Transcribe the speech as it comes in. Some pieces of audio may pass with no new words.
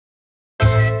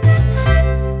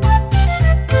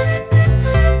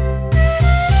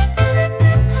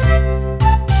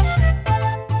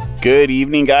Good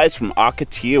evening, guys, from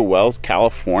Ocotillo Wells,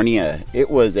 California.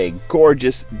 It was a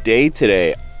gorgeous day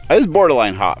today. It was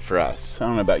borderline hot for us. I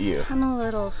don't know about you. I'm a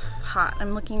little hot.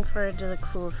 I'm looking forward to the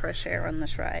cool, fresh air on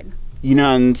this ride. You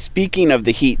know, and speaking of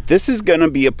the heat, this is going to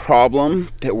be a problem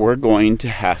that we're going to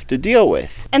have to deal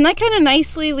with. And that kind of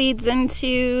nicely leads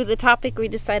into the topic we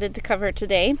decided to cover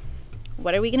today.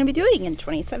 What are we going to be doing in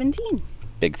 2017?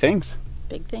 Big things.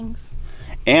 Big things.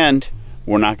 And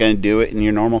we're not going to do it in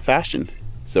your normal fashion.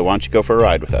 So why don't you go for a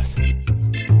ride with us?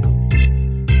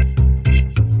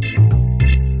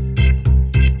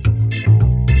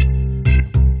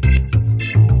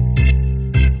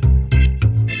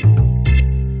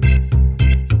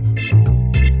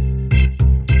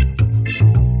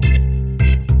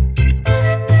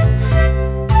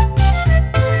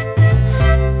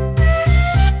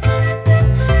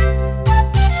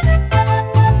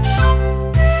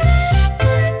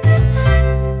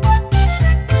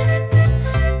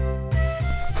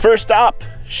 First stop,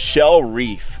 Shell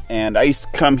Reef, and I used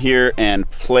to come here and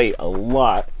play a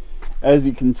lot. As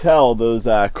you can tell, those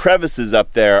crevices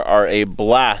up there are a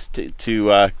blast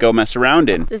to go mess around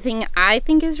in. The thing I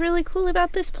think is really cool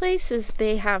about this place is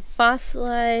they have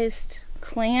fossilized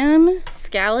clam,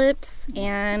 scallops,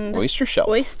 and oyster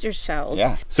shells.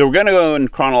 Yeah. So we're gonna go in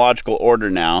chronological order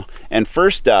now, and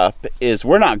first up is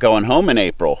we're not going home in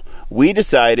April. We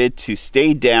decided to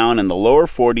stay down in the lower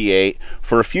 48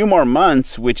 for a few more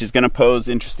months, which is going to pose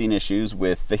interesting issues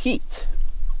with the heat.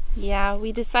 Yeah,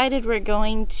 we decided we're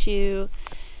going to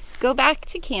go back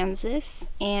to Kansas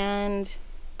and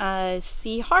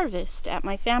see harvest at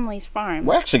my family's farm.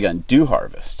 We're actually going to do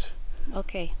harvest.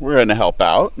 Okay. We're going to help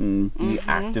out and be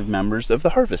active members of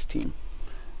the harvest team.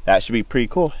 That should be pretty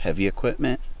cool. Heavy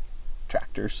equipment,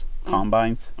 tractors,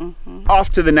 combines. Off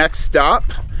to the next stop.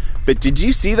 But did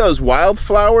you see those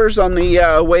wildflowers on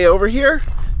the way over here?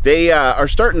 They are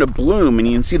starting to bloom, and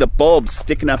you can see the bulbs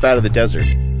sticking up out of the desert.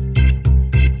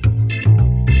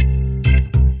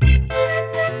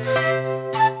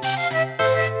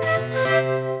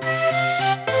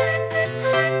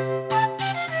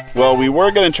 Well, we were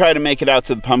going to try to make it out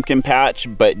to the pumpkin patch,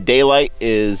 but daylight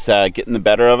is getting the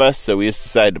better of us, so we just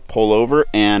decided to pull over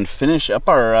and finish up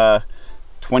our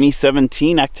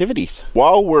 2017 activities.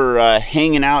 While we're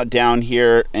hanging out down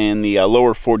here in the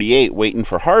lower 48 waiting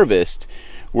for harvest,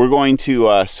 we're going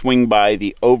to swing by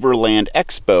the Overland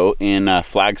Expo in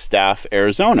Flagstaff,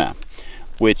 Arizona,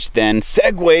 which then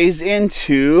segues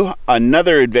into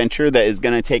another adventure that is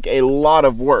going to take a lot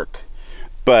of work.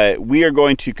 But we are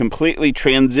going to completely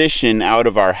transition out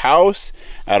of our house,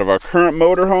 out of our current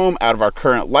motorhome, out of our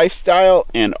current lifestyle,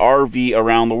 and RV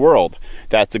around the world.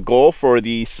 That's a goal for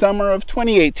the summer of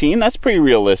 2018. That's pretty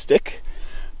realistic,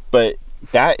 but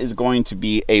that is going to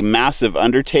be a massive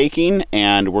undertaking,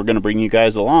 and we're going to bring you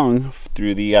guys along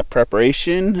through the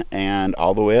preparation and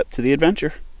all the way up to the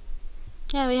adventure.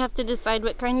 Yeah, we have to decide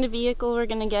what kind of vehicle we're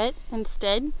going to get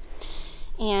instead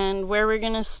and where we're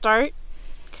going to start,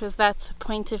 because that's a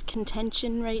point of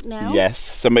contention right now. Yes,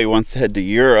 somebody wants to head to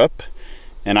Europe,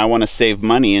 and I want to save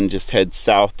money and just head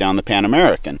south down the Pan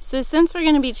American. So since we're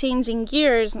going to be changing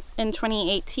gears in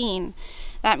 2018,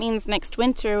 that means next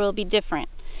winter will be different.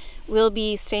 We'll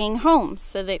be staying home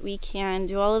so that we can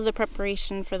do all of the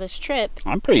preparation for this trip.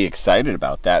 I'm pretty excited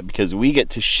about that because we get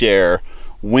to share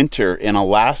winter in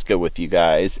Alaska with you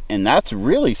guys, and that's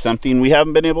really something we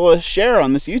haven't been able to share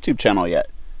on this YouTube channel yet.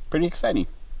 Pretty exciting.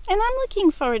 And I'm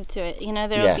looking forward to it. You know,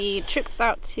 there'll be trips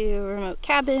out to remote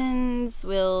cabins.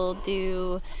 We'll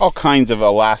do all kinds of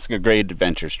Alaska great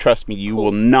adventures. Trust me, you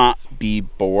will not be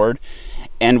bored.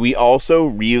 And we also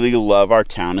really love our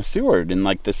town of Seward and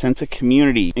like the sense of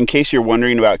community. In case you're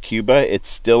wondering about Cuba, it's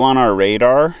still on our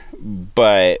radar,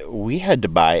 but we had to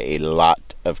buy a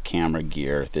lot of camera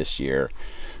gear this year.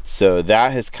 So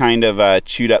that has kind of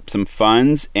chewed up some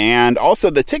funds, and also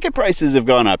the ticket prices have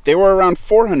gone up. They were around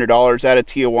 $400 out of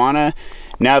Tijuana.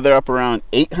 Now they're up around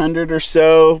 $800 or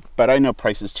so, but I know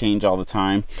prices change all the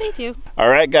time. They do.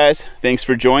 All right, guys, thanks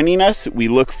for joining us. We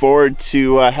look forward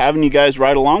to having you guys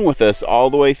ride along with us all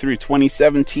the way through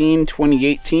 2017,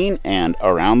 2018, and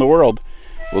around the world.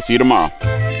 We'll see you tomorrow.